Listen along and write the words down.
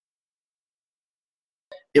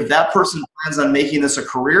if that person plans on making this a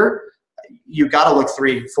career, you got to look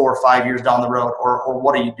 3, 4, 5 years down the road, or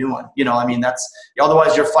what are you doing? I mean,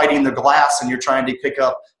 otherwise you're fighting the glass and you're trying to pick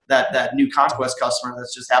up that new conquest customer that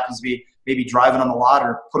just happens to be maybe driving on the lot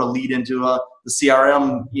or put a lead into the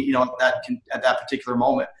CRM, at that particular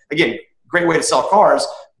moment. Again, great way to sell cars,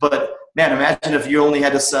 but man, imagine if you only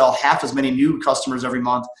had to sell half as many new customers every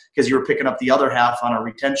month because you were picking up the other half on a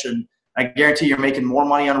retention. I guarantee you're making more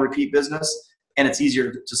money on a repeat business, and it's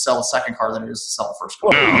easier to sell a second car than it is to sell a first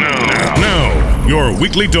car. Now, your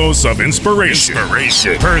weekly dose of inspiration,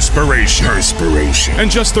 perspiration, and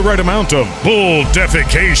just the right amount of bull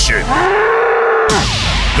defecation.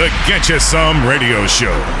 The Get You Some Radio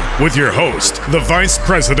Show with your host, the Vice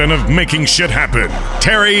President of Making Shit Happen,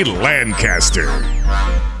 Terry Lancaster.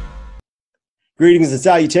 Greetings and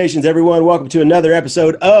salutations, everyone. Welcome to another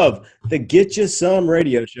episode of the Get You Some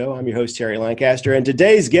Radio Show. I'm your host, Terry Lancaster, and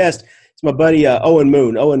today's guest is my buddy Owen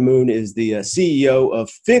Moon. Owen Moon is the CEO of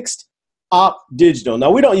Fixed Op Digital. Now,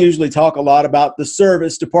 we don't usually talk a lot about the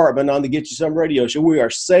service department on the Get You Some Radio Show. We are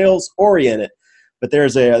sales-oriented, but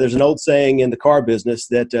there's an old saying in the car business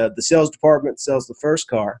that the sales department sells the first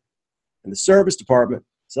car, and the service department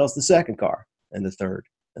sells the second car, and the third,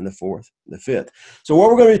 and the fourth, and the fifth. So what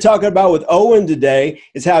we're going to be talking about with Owen today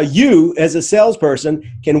is how you, as a salesperson,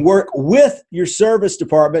 can work with your service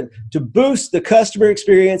department to boost the customer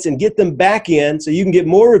experience and get them back in so you can get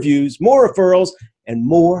more reviews, more referrals, and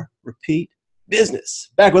more repeat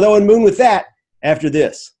business. Back with Owen Moon with that after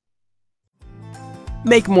this.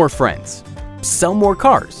 Make more friends. Sell more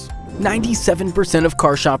cars. 97% of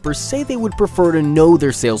car shoppers say they would prefer to know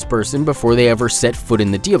their salesperson before they ever set foot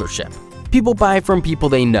in the dealership. People buy from people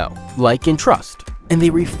they know, like, and trust, and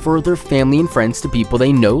they refer their family and friends to people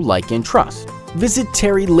they know, like, and trust. Visit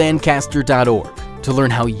terrylancaster.org to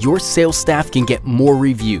learn how your sales staff can get more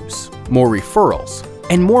reviews, more referrals,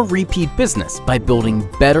 and more repeat business by building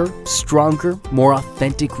better, stronger, more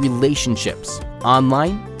authentic relationships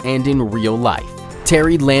online and in real life.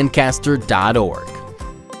 terrylancaster.org.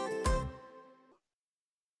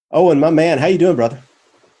 Owen, my man, how you doing, brother?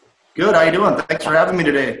 Good. How you doing? Thanks for having me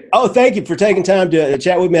today. Oh, thank you for taking time to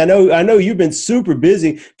chat with me. I know you've been super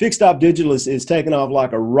busy. Fixed Op Digital is taking off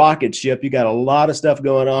like a rocket ship. You got a lot of stuff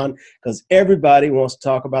going on because everybody wants to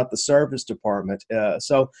talk about the service department.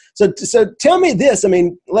 So tell me this. I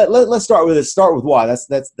mean, let's start with this. Start with why. That's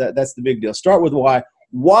the big deal. Start with why.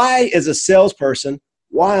 Why, as a salesperson,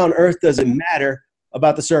 why on earth does it matter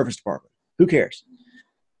about the service department? Who cares?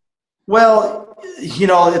 Well,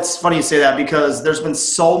 it's funny you say that because there's been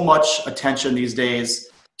so much attention these days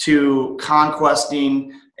to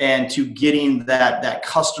conquesting and to getting that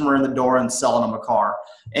customer in the door and selling them a car.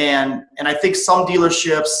 And I think some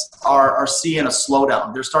dealerships are seeing a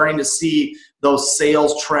slowdown. They're starting to see those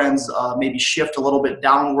sales trends maybe shift a little bit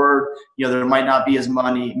downward. There might not be as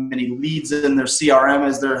many leads in their CRM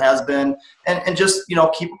as there has been. And just,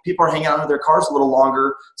 people are hanging out in their cars a little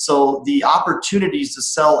longer. So the opportunities to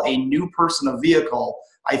sell a new person a vehicle,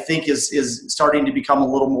 I think is starting to become a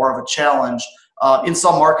little more of a challenge in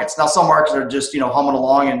some markets. Now, some markets are just, humming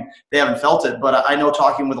along and they haven't felt it. But I know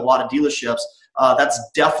talking with a lot of dealerships, that's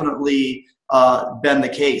definitely been the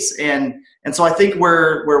case. And so I think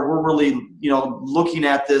where we're really, looking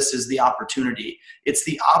at this is the opportunity. It's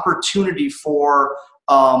the opportunity for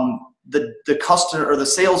the customer or the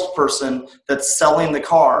salesperson that's selling the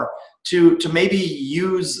car to maybe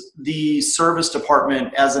use the service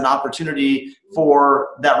department as an opportunity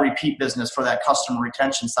for that repeat business, for that customer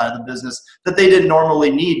retention side of the business that they didn't normally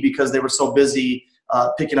need because they were so busy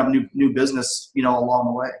picking up new business, along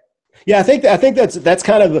the way. Yeah, I think that's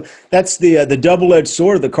kind of the double-edged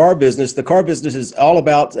sword of the car business. The car business is all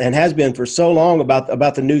about, and has been for so long,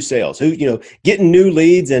 about the new sales, getting new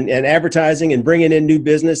leads and advertising and bringing in new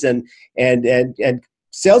business, and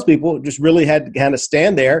salespeople just really had to kind of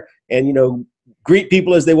stand there and greet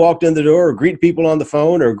people as they walked in the door, or greet people on the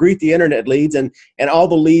phone, or greet the internet leads, and all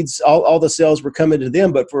the leads, all the sales were coming to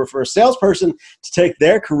them. But for a salesperson to take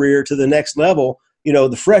their career to the next level,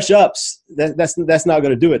 the fresh ups, that's not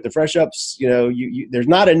going to do it. The fresh ups, there's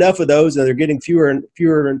not enough of those, and they're getting fewer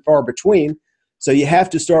and far between. So you have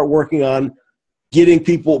to start working on getting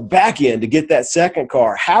people back in to get that second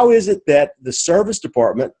car. How is it that the service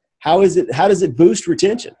department, how does it boost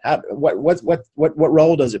retention? What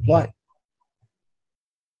role does it play?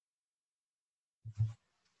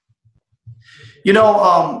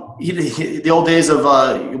 The old days of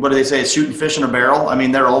what do they say, shooting fish in a barrel? I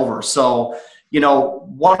mean, they're over. So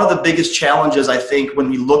one of the biggest challenges, I think, when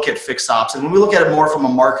we look at fixed ops, and when we look at it more from a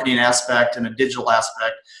marketing aspect and a digital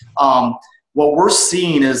aspect, what we're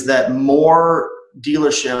seeing is that more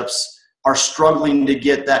dealerships are struggling to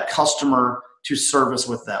get that customer to service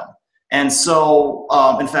with them. And so,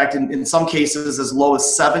 in fact, in some cases, as low as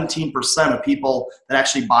 17% of people that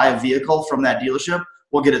actually buy a vehicle from that dealership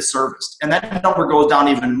will get it serviced. And that number goes down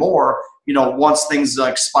even more, once things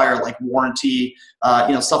expire, like warranty,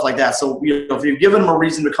 stuff like that. So, if you've given them a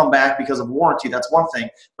reason to come back because of warranty, that's one thing.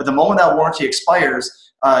 But the moment that warranty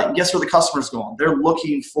expires, guess where the customer's going? They're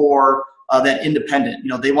looking for that independent.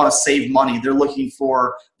 They want to save money. They're looking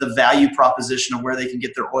for the value proposition of where they can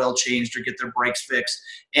get their oil changed or get their brakes fixed.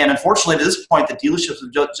 And unfortunately, to this point, the dealerships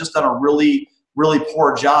have just done a really, really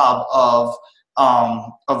poor job of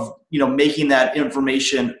making that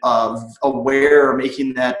information aware,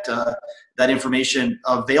 making that information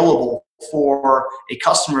available for a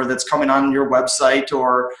customer that's coming on your website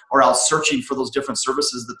or out searching for those different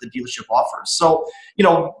services that the dealership offers. So,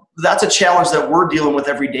 that's a challenge that we're dealing with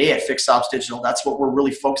every day at Fixed Ops Digital. That's what we're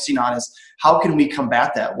really focusing on, is how can we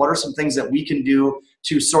combat that? What are some things that we can do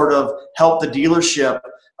to sort of help the dealership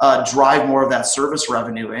drive more of that service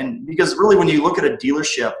revenue? And because really, when you look at a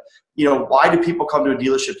dealership, why do people come to a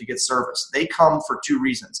dealership to get service? They come for two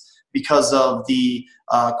reasons: because of the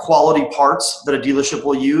quality parts that a dealership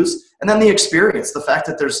will use, and then the experience, the fact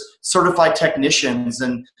that there's certified technicians,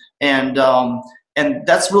 and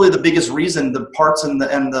that's really the biggest reason. The parts and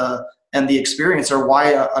the experience are why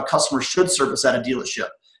a customer should service at a dealership.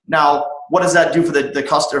 Now, what does that do for the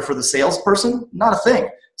customer, for the salesperson? Not a thing.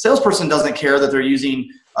 Salesperson doesn't care that they're using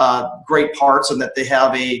great parts and that they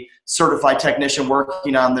have a certified technician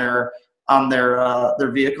working on their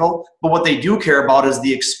vehicle. But what they do care about is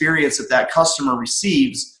the experience that customer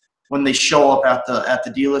receives when they show up at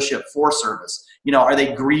the dealership for service. Are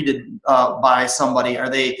they greeted by somebody? Are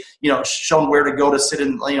they, shown where to go to sit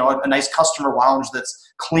in, a nice customer lounge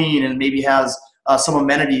that's clean and maybe has some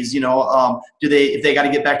amenities? If they got to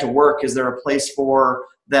get back to work, is there a place for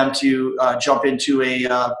them to jump into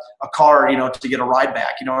a car, to get a ride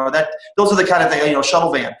back? Those are the kind of things,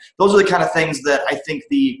 shuttle van. Those are the kind of things that I think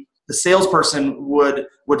the salesperson would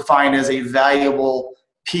find as a valuable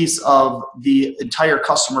piece of the entire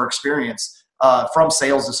customer experience, from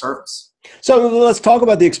sales to service. So let's talk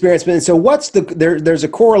about the experience. And so there's a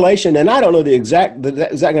correlation, and I don't know the exact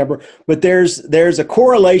number, but there's a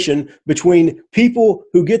correlation between people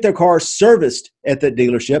who get their car serviced at the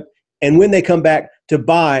dealership and when they come back to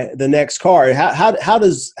buy the next car. How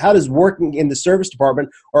does working in the service department,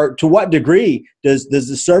 or to what degree does the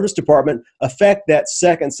service department affect that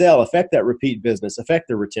second sale, affect that repeat business, affect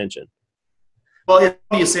the retention? Well,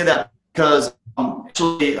 you say that because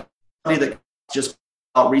actually that just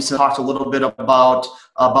recently talked a little bit about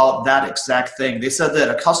that exact thing. They said that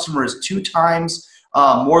a customer is 2 times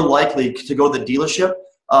more likely to go to the dealership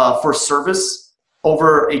for service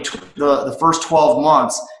over the first 12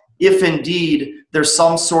 months, if indeed there's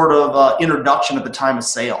some sort of introduction at the time of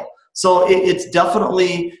sale. So it's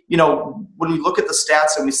definitely, when we look at the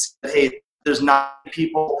stats and we say, hey, there's not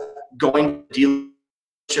people going to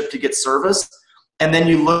dealership to get service, and then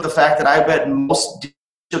you look at the fact that I bet most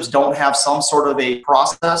dealerships don't have some sort of a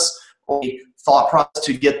process or a thought process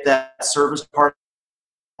to get that service part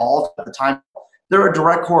involved at the time, they're a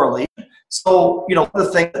direct correlation. So, one of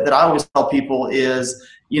the things that I always tell people is,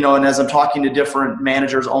 and as I'm talking to different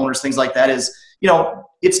managers, owners, things like that, is,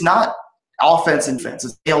 it's not offense and defense,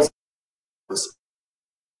 it's sales.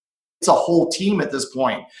 It's a whole team at this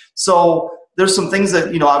point. So there's some things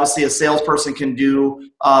that, obviously a salesperson can do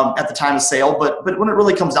at the time of sale, but when it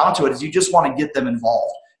really comes down to it is you just want to get them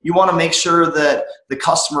involved. You want to make sure that the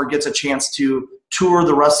customer gets a chance to tour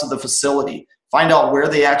the rest of the facility, find out where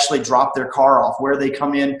they actually drop their car off, where they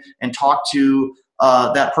come in and talk to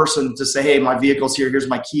that person to say, hey, my vehicle's here, here's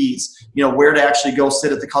my keys, where to actually go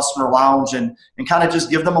sit at the customer lounge and kind of just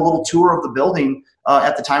give them a little tour of the building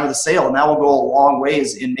at the time of the sale. And that will go a long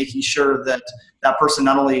ways in making sure that that person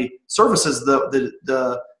not only services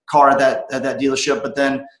the car at that dealership, but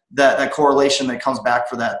then that correlation that comes back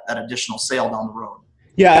for that additional sale down the road.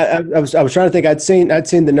 Yeah, I was trying to think. I'd seen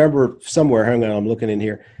the number somewhere. Hang on, I'm looking in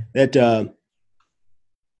here. That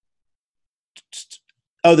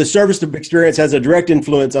the service experience has a direct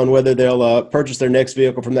influence on whether they'll purchase their next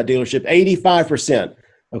vehicle from that dealership. 85%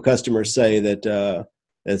 of customers say that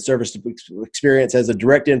the service experience has a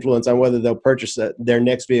direct influence on whether they'll purchase their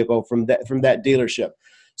next vehicle from that dealership.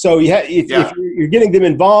 So if you're getting them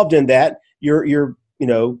involved in that, you're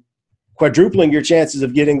quadrupling your chances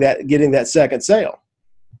of getting that second sale.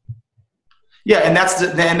 Yeah, and that's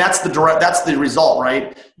the result,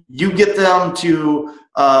 right? You get them to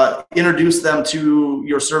introduce them to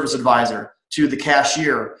your service advisor, to the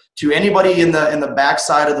cashier, to anybody in the back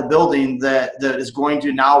side of the building that is going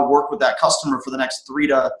to now work with that customer for the next 3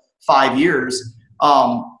 to 5 years,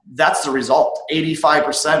 that's the result.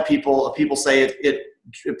 85% people say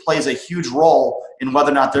it plays a huge role in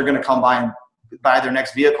whether or not they're going to come by and buy their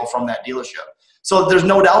next vehicle from that dealership. So there's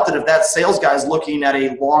no doubt that if that sales guy is looking at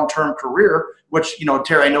a long-term career, which,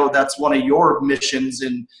 Terry, I know that's one of your missions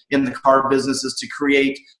in the car business, is to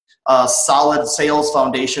create a solid sales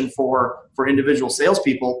foundation for individual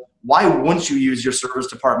salespeople. Why wouldn't you use your service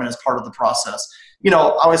department as part of the process? I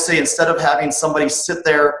always say, instead of having somebody sit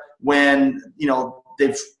there when,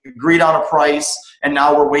 they've agreed on a price and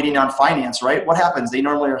now we're waiting on finance, right? What happens? They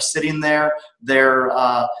normally are sitting there. They're,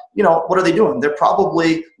 what are they doing? They're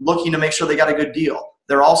probably looking to make sure they got a good deal.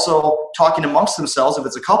 They're also talking amongst themselves, if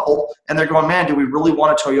it's a couple, and they're going, man, do we really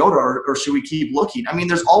want a Toyota or should we keep looking? I mean,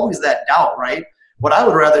 there's always that doubt, right? What I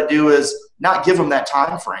would rather do is not give them that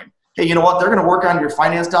time frame. Hey, you know what? They're going to work on your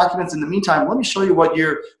finance documents. In the meantime, let me show you what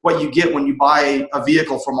you get when you buy a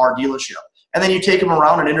vehicle from our dealership. And then you take them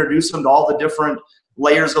around and introduce them to all the different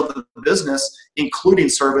layers of the business, including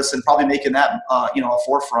service, and probably making that a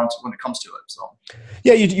forefront when it comes to it. So,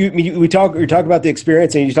 yeah, you talk about the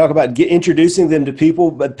experience, and you talk about introducing them to people.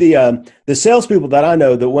 But the salespeople that I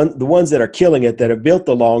know, the ones that are killing it, that have built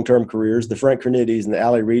the long-term careers, the Frank Cornettis and the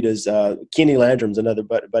Ali Ritas, Kenny Landrum's another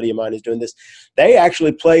buddy of mine who's doing this. They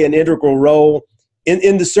actually play an integral role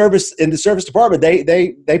in the service department.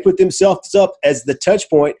 They put themselves up as the touch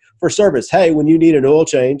point for service. Hey, when you need an oil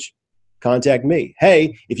change, contact me.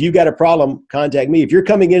 Hey, if you got a problem, contact me. If you're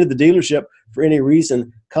coming into the dealership for any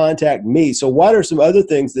reason, contact me. So what are some other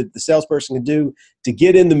things that the salesperson can do to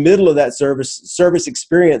get in the middle of that service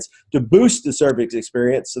experience, to boost the service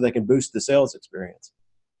experience so they can boost the sales experience?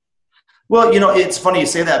 Well, it's funny you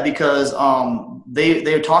say that, because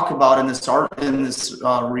they talk about in this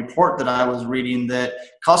report that I was reading that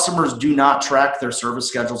customers do not track their service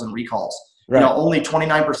schedules and recalls. Right. Only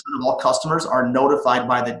 29% of all customers are notified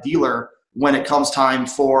by the dealer when it comes time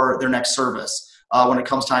for their next service, when it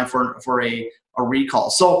comes time for a recall.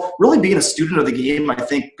 So really being a student of the game, I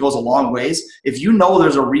think, goes a long ways. If you know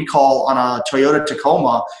there's a recall on a Toyota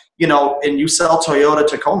Tacoma, and you sell Toyota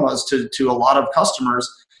Tacomas to a lot of customers,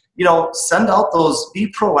 send out those,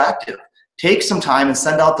 be proactive. Take some time and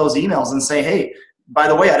send out those emails and say, hey, by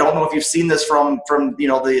the way, I don't know if you've seen this from the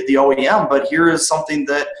OEM, but here is something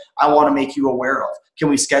that I want to make you aware of. Can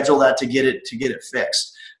we schedule that to get it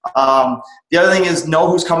fixed? The other thing is, know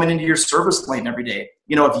who's coming into your service lane every day.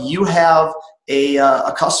 If you have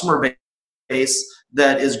a customer base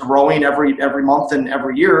that is growing every month and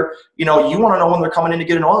every year, you want to know when they're coming in to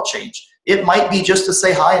get an oil change. It might be just to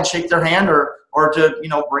say hi and shake their hand, or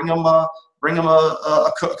to bring them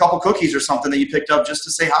a couple cookies or something that you picked up just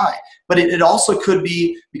to say hi. But it also could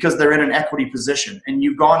be because they're in an equity position and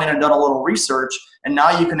you've gone in and done a little research, and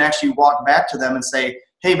now you can actually walk back to them and say,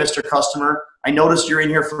 hey, Mr. Customer, I noticed you're in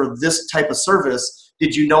here for this type of service.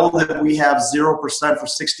 Did you know that we have 0% for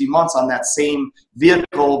 60 months on that same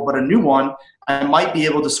vehicle, but a new one? I might be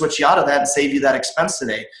able to switch you out of that and save you that expense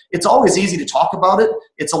today. It's always easy to talk about it.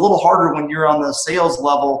 It's a little harder when you're on the sales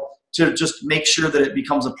level to just make sure that it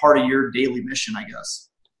becomes a part of your daily mission, I guess.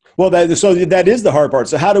 Well, that is the hard part.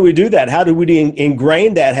 So how do we do that? How do we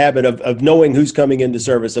ingrain that habit of knowing who's coming into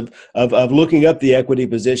service, of looking up the equity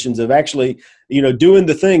positions, of actually, doing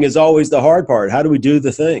the thing is always the hard part. How do we do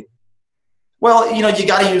the thing? Well, you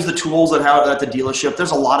got to use the tools that have at the dealership.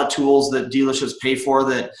 There's a lot of tools that dealerships pay for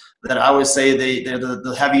that I always say they're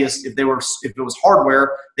the heaviest. If it was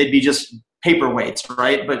hardware, they'd be just paperweights,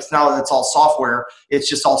 right? But now it's all software. It's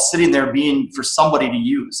just all sitting there being for somebody to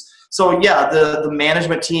use. So yeah, the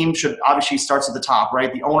management team should obviously starts at the top,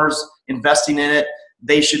 right? The owners investing in it,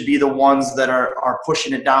 they should be the ones that are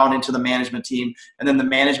pushing it down into the management team. And then the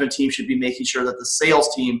management team should be making sure that the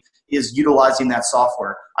sales team is utilizing that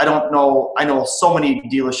software. I know so many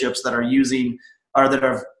dealerships that are using or that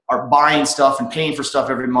are buying stuff and paying for stuff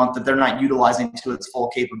every month that they're not utilizing to its full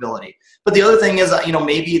capability. But the other thing is,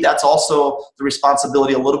 maybe that's also the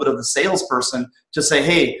responsibility a little bit of the salesperson to say,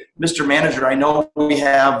 hey, Mr. Manager, I know we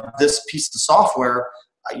have this piece of software.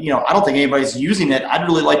 I don't think anybody's using it. I'd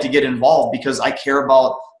really like to get involved because I care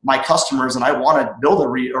about my customers and I want to build a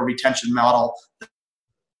retention model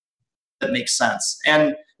that makes sense.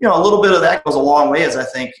 And, a little bit of that goes a long way, as I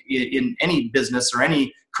think in any business or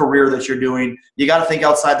any career that you're doing. You got to think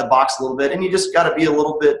outside the box a little bit, and you just got to be a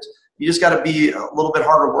little bit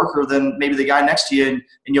harder worker than maybe the guy next to you, and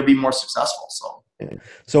you'll be more successful. So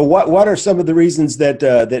So what are some of the reasons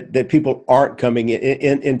that people aren't coming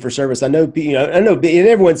in for service? I know, and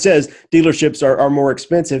everyone says dealerships are more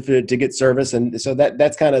expensive to get service, and so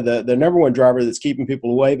that's kind of the number one driver that's keeping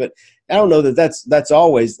people away. But I don't know that's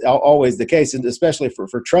always the case, and especially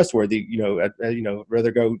for trustworthy,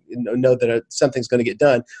 rather go know that something's going to get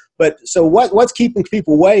done. But so what's keeping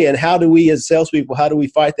people away, and how do we as salespeople, how do we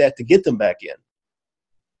fight that to get them back in?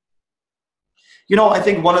 I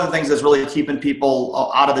think one of the things that's really keeping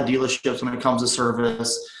people out of the dealerships when it comes to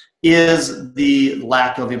service is the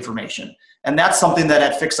lack of information. And that's something that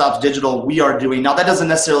at Fixed Ops Digital we are doing. Now, that doesn't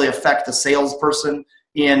necessarily affect the salesperson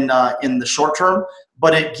in the short term,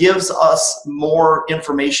 but it gives us more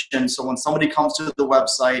information. So when somebody comes to the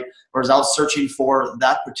website or is out searching for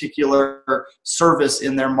that particular service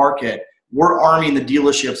in their market, we're arming the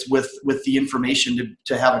dealerships with the information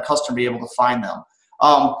to have a customer be able to find them.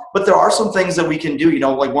 But there are some things that we can do,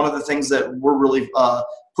 like one of the things that we're really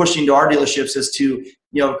pushing to our dealerships is to,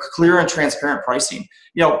 clear and transparent pricing.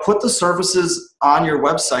 Put the services on your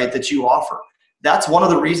website that you offer. That's one of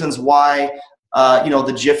the reasons why,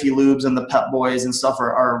 the Jiffy Lubes and the Pep Boys and stuff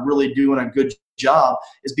are really doing a good job,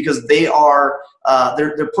 is because they are,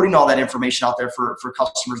 they're putting all that information out there for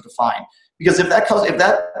customers to find. Because if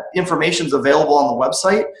that information is available on the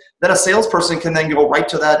website, then a salesperson can then go right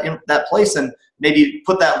to that place and maybe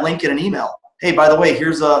put that link in an email. Hey, by the way,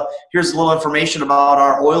 here's a little information about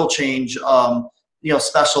our oil change,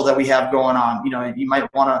 special that we have going on. You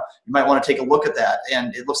might want to take a look at that,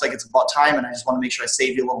 and it looks like it's about time, and I just want to make sure I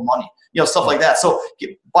save you a little money. Stuff like that. So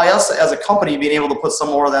by us as a company being able to put some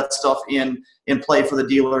more of that stuff in play for the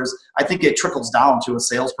dealers, I think it trickles down to a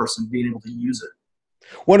salesperson being able to use it.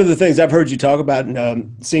 One of the things I've heard you talk about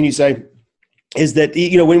and seen you say is that,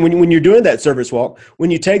 when you're doing that service walk,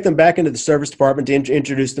 when you take them back into the service department to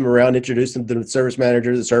introduce them to the service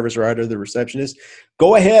manager, the service writer, the receptionist,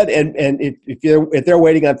 go ahead and if they're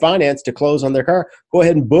waiting on finance to close on their car, go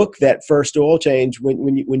ahead and book that first oil change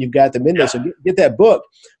when you've got them in there. So get that booked.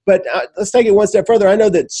 But let's take it one step further. I know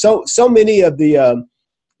that so many of the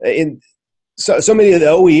so many of the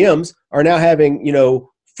OEMs are now having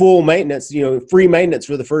full maintenance, free maintenance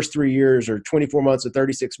for the first 3 years or 24 months or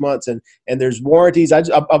 36 months. And there's warranties. I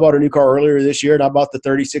bought a new car earlier this year, and I bought the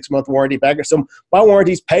 36-month warranty package. So my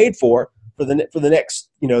warranty's paid for the next,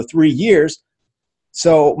 3 years.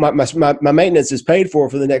 So my maintenance is paid for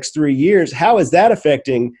the next 3 years. How is that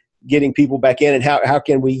affecting getting people back in, and how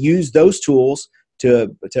can we use those tools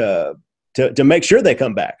to make sure they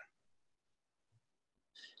come back?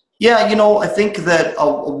 Yeah, I think that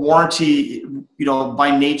a warranty,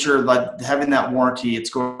 by nature, by having that warranty,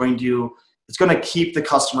 it's going to keep the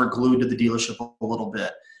customer glued to the dealership a little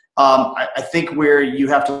bit. I think where you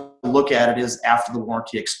have to look at it is after the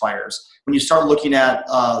warranty expires. When you start looking at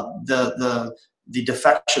the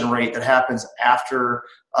defection rate that happens after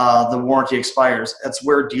the warranty expires, that's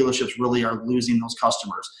where dealerships really are losing those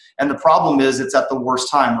customers. And the problem is it's at the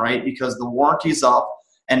worst time, right? Because the warranty's up,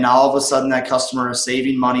 and now all of a sudden that customer is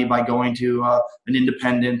saving money by going to an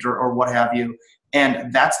independent or what have you.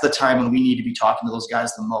 And that's the time when we need to be talking to those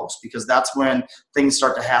guys the most, because that's when things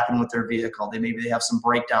start to happen with their vehicle. Maybe they have some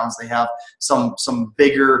breakdowns, they have some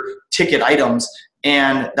bigger ticket items,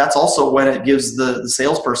 and that's also when it gives the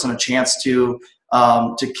salesperson a chance to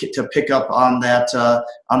pick up on that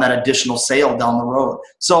additional sale down the road.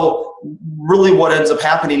 So really what ends up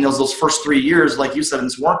happening is those first 3 years, like you said in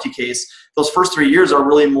this warranty case, those first 3 years are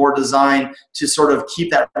really more designed to sort of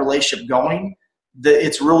keep that relationship going.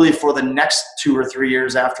 It's really for the next 2 or 3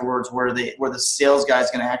 years afterwards where the sales guy is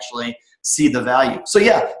going to actually see the value. So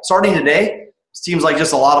yeah, starting today seems like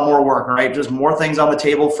just a lot of more work, right? Just more things on the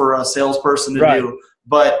table for a salesperson to do.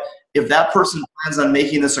 But if that person plans on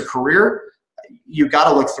making this a career, you got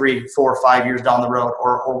to look 3, 4, 5 years down the road,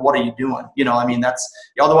 or what are you doing? That's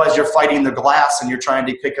otherwise you're fighting the glass and you're trying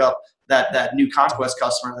to pick up that new conquest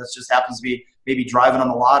customer that just happens to be maybe driving on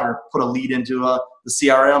the lot or put a lead into the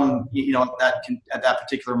CRM, at that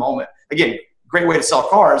particular moment. Again, great way to sell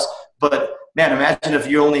cars, but man, imagine if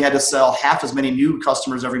you only had to sell half as many new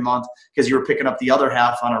customers every month because you were picking up the other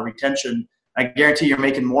half on a retention. I guarantee you're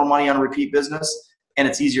making more money on a repeat business, and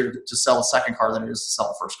it's easier to sell a second car than it is to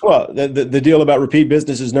sell a first car. Well, the deal about repeat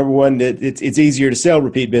business is, number one, that it's easier to sell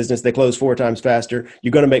repeat business. They close 4 times faster.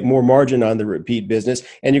 You're going to make more margin on the repeat business,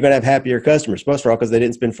 and you're going to have happier customers, most of all, because they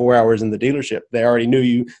didn't spend 4 hours in the dealership. They already knew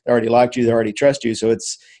you, they already liked you, they already trust you. So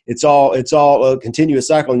it's all a continuous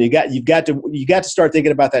cycle, and you've got to start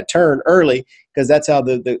thinking about that turn early, because that's how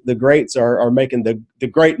the greats are making the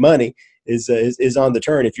great money is on the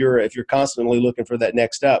turn. If you're constantly looking for that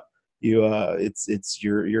next up.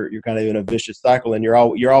 you're kind of in a vicious cycle, and you're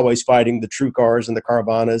always fighting the true cars and the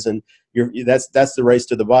Carvanas, and that's the race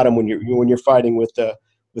to the bottom when you're fighting with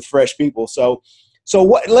fresh people. So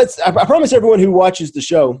I promise everyone who watches the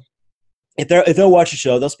show, if they'll watch the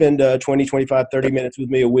show, they'll spend 20, 25, 30 minutes with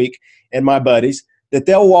me a week and my buddies, that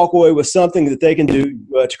they'll walk away with something that they can do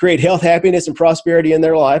to create health, happiness, and prosperity in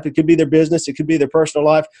their life. It could be their business. It could be their personal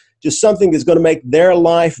life, just something that's going to make their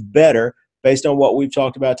life better based on what we've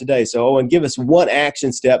talked about today. So, Owen, give us one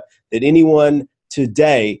action step that anyone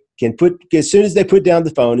today can put, as soon as they put down the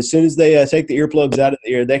phone, as soon as they take the earplugs out of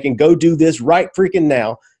the ear, they can go do this right freaking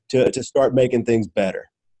now to start making things better.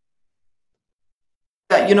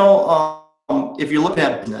 Yeah, if you're looking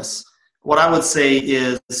at business, what I would say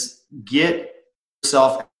is get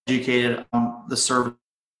yourself educated on the service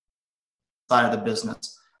side of the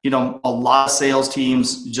business. A lot of sales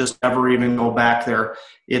teams just never even go back there.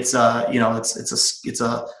 It's a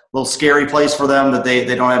little scary place for them that they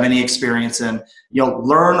don't have any experience in.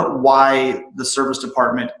 Learn why the service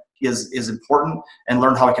department is important and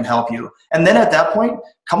learn how it can help you. And then at that point,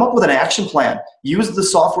 come up with an action plan. Use the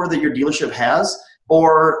software that your dealership has.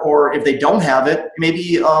 Or if they don't have it, maybe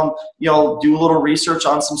do a little research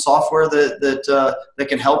on some software that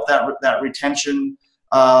can help that retention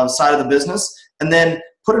side of the business, and then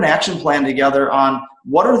put an action plan together on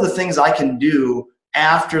what are the things I can do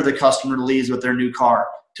after the customer leaves with their new car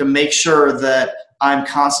to make sure that I'm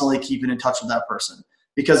constantly keeping in touch with that person.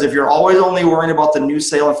 Because if you're always only worrying about the new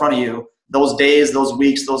sale in front of you, those days, those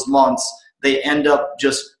weeks, those months, they end up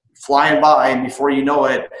just flying by, and before you know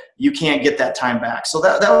it, you can't get that time back. So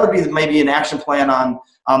that would be maybe an action plan on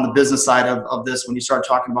the business side of this, when you start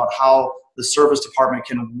talking about how the service department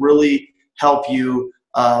can really help you,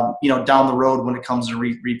 down the road when it comes to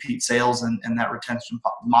repeat sales and that retention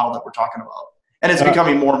model that we're talking about. And it's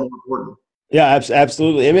becoming more and more important. Yeah,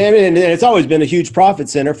 absolutely. I mean, and it's always been a huge profit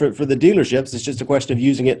center for the dealerships. It's just a question of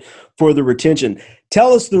using it for the retention.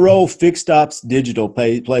 Tell us the role Fixed Ops Digital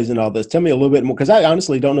plays in all this. Tell me a little bit more, because I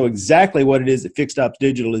honestly don't know exactly what it is that Fixed Ops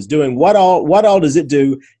Digital is doing. What all does it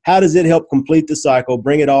do? How does it help complete the cycle?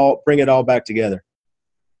 Bring it all back together.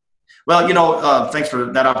 Well, thanks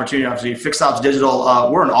for that opportunity. Obviously, Fixed Ops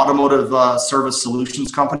Digital, we're an automotive service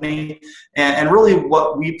solutions company, and really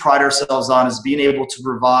what we pride ourselves on is being able to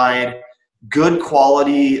provide good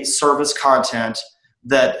quality service content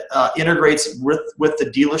that integrates with the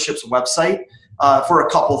dealership's website for a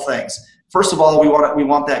couple things. First of all, we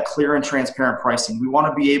want that clear and transparent pricing. We want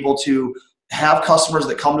to be able to have customers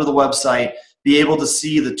that come to the website be able to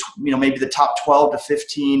see maybe the top 12 to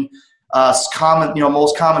 15 most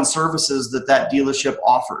common services that dealership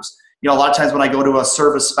offers. A lot of times when I go to a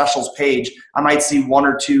service specials page, I might see one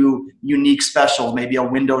or two unique specials, maybe a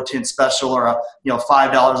window tint special or $5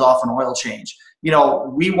 off an oil change.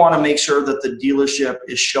 We want to make sure that the dealership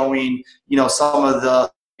is showing, some of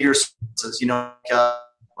the bigger services,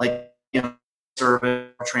 like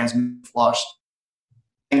service, transmission flush,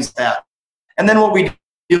 things like that. And then what we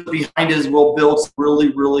do behind it is we'll build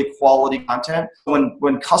really, really quality content.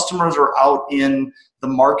 When customers are out in the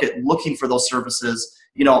market looking for those services,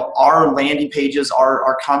 our landing pages,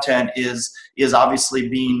 our content is obviously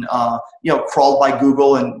being, crawled by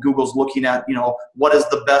Google, and Google's looking at, what is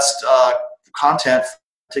the best content for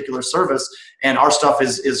a particular service, and our stuff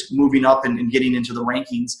is moving up and getting into the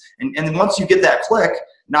rankings. And then once you get that click,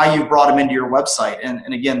 now you've brought them into your website.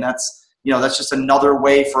 And again, that's just another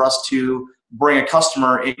way for us to bring a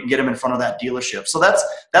customer and get them in front of that dealership. So that's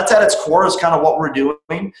at its core is kind of what we're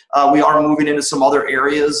doing. We are moving into some other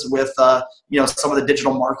areas with, some of the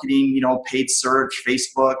digital marketing, paid search,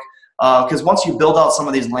 Facebook, because once you build out some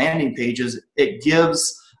of these landing pages, it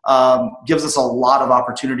gives us a lot of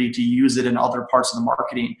opportunity to use it in other parts of the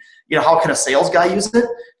marketing. How can a sales guy use it?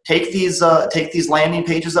 Take these landing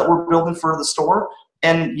pages that we're building for the store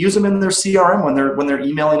and use them in their CRM when they're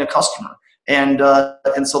emailing a customer. And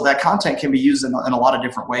so that content can be used in a lot of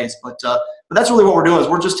different ways. But that's really what we're doing is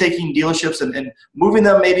we're just taking dealerships and moving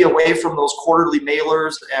them maybe away from those quarterly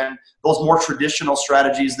mailers and those more traditional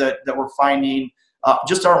strategies that we're finding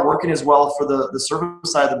just aren't working as well for the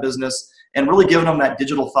service side of the business, and really giving them that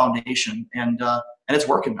digital foundation. And it's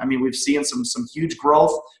working. I mean, we've seen some huge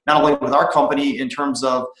growth, not only with our company in terms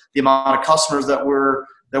of the amount of customers that we're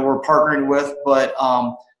partnering with, but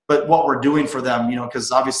what we're doing for them,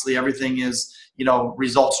 because obviously everything is,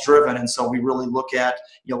 results driven. And so we really look at,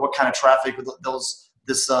 what kind of traffic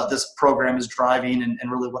this program is driving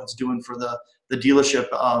and really what it's doing for the dealership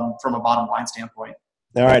from a bottom line standpoint.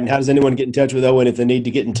 All right. And how does anyone get in touch with Owen if they need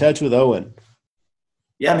to get in touch with Owen?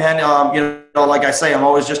 Yeah, man. Like I say, I'm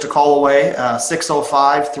always just a call away,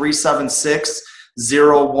 605-376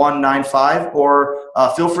 0195, or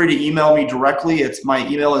feel free to email me directly. My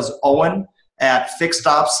email is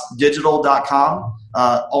owen@fixedopsdigital.com,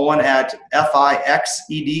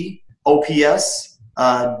 owen@fixedops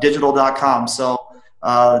digital.com. So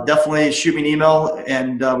definitely shoot me an email,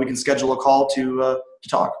 and we can schedule a call to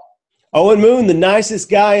talk. Owen Moon, the nicest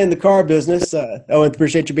guy in the car business. Owen,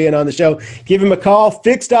 appreciate you being on the show. Give him a call,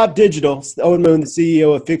 Fixed Op Digital. Owen Moon, the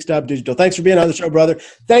CEO of Fixed Op Digital. Thanks for being on the show, brother.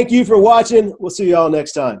 Thank you for watching. We'll see you all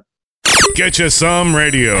next time. Get You Some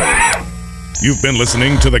Radio. You've been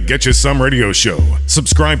listening to the Get You Some Radio Show.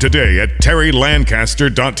 Subscribe today at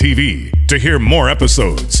terrylancaster.tv to hear more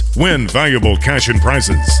episodes, win valuable cash and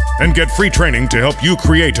prizes, and get free training to help you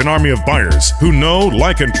create an army of buyers who know,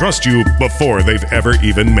 like, and trust you before they've ever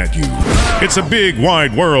even met you. It's a big,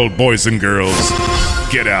 wide world, boys and girls.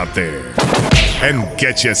 Get out there and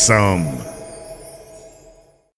get you some.